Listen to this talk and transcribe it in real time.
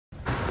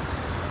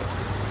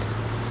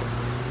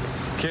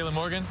Kayla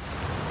Morgan,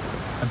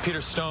 I'm Peter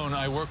Stone.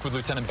 I work with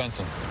Lieutenant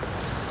Benson.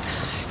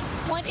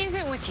 What is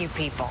it with you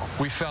people?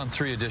 We found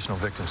 3 additional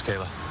victims,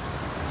 Kayla.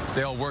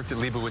 They all worked at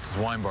Leibowitz's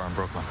wine bar in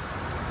Brooklyn.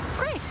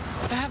 Great.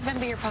 So have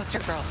them be your poster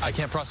girls. I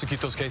can't prosecute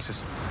those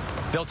cases.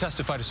 They'll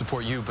testify to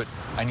support you, but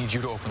I need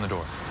you to open the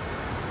door.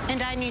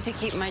 And I need to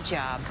keep my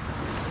job.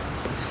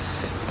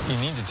 You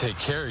need to take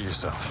care of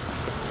yourself.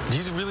 Do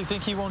you really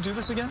think he won't do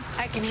this again?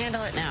 I can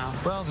handle it now.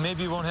 Well,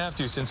 maybe he won't have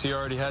to, since he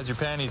already has your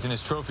panties in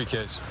his trophy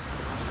case.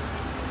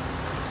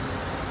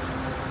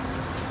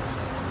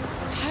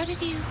 How did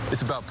you...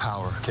 It's about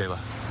power, Kayla.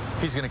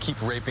 He's gonna keep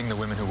raping the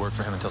women who work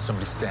for him until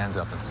somebody stands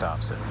up and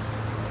stops it.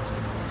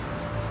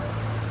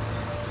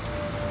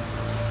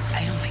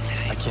 I don't think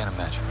that I can't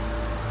imagine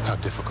how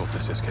difficult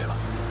this is, Kayla.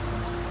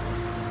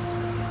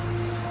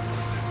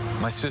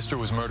 My sister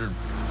was murdered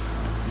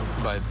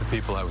by the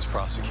people I was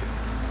prosecuting.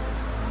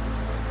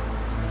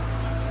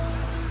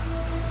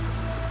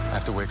 I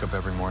have to wake up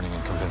every morning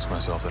and convince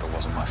myself that it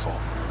wasn't my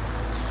fault.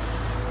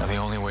 Now, the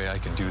only way I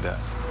can do that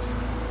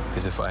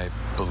is if I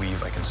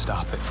believe I can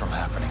stop it from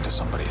happening to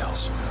somebody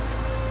else.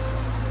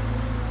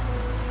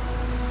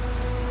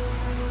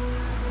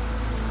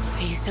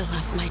 I used to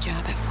love my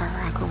job at Far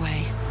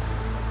Rockaway.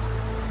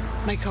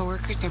 My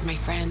coworkers are my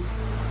friends.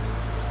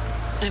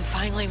 And I'm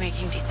finally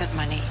making decent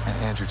money. And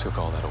Andrew took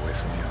all that away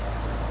from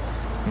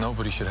you.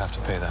 Nobody should have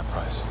to pay that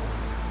price.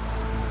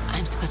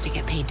 I'm supposed to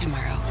get paid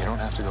tomorrow. You don't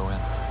have to go in.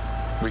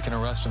 We can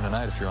arrest him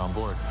tonight if you're on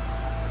board.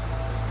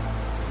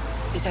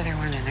 These other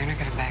women, they're not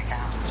gonna back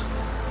out.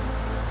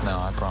 No,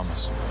 I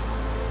promise.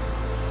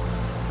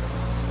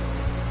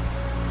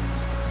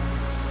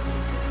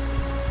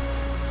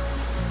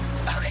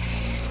 Okay.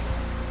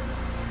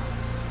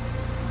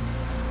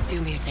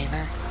 Do me a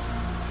favor.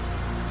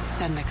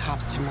 Send the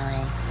cops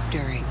tomorrow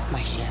during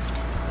my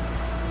shift.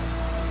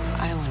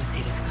 I want to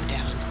see this go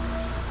down.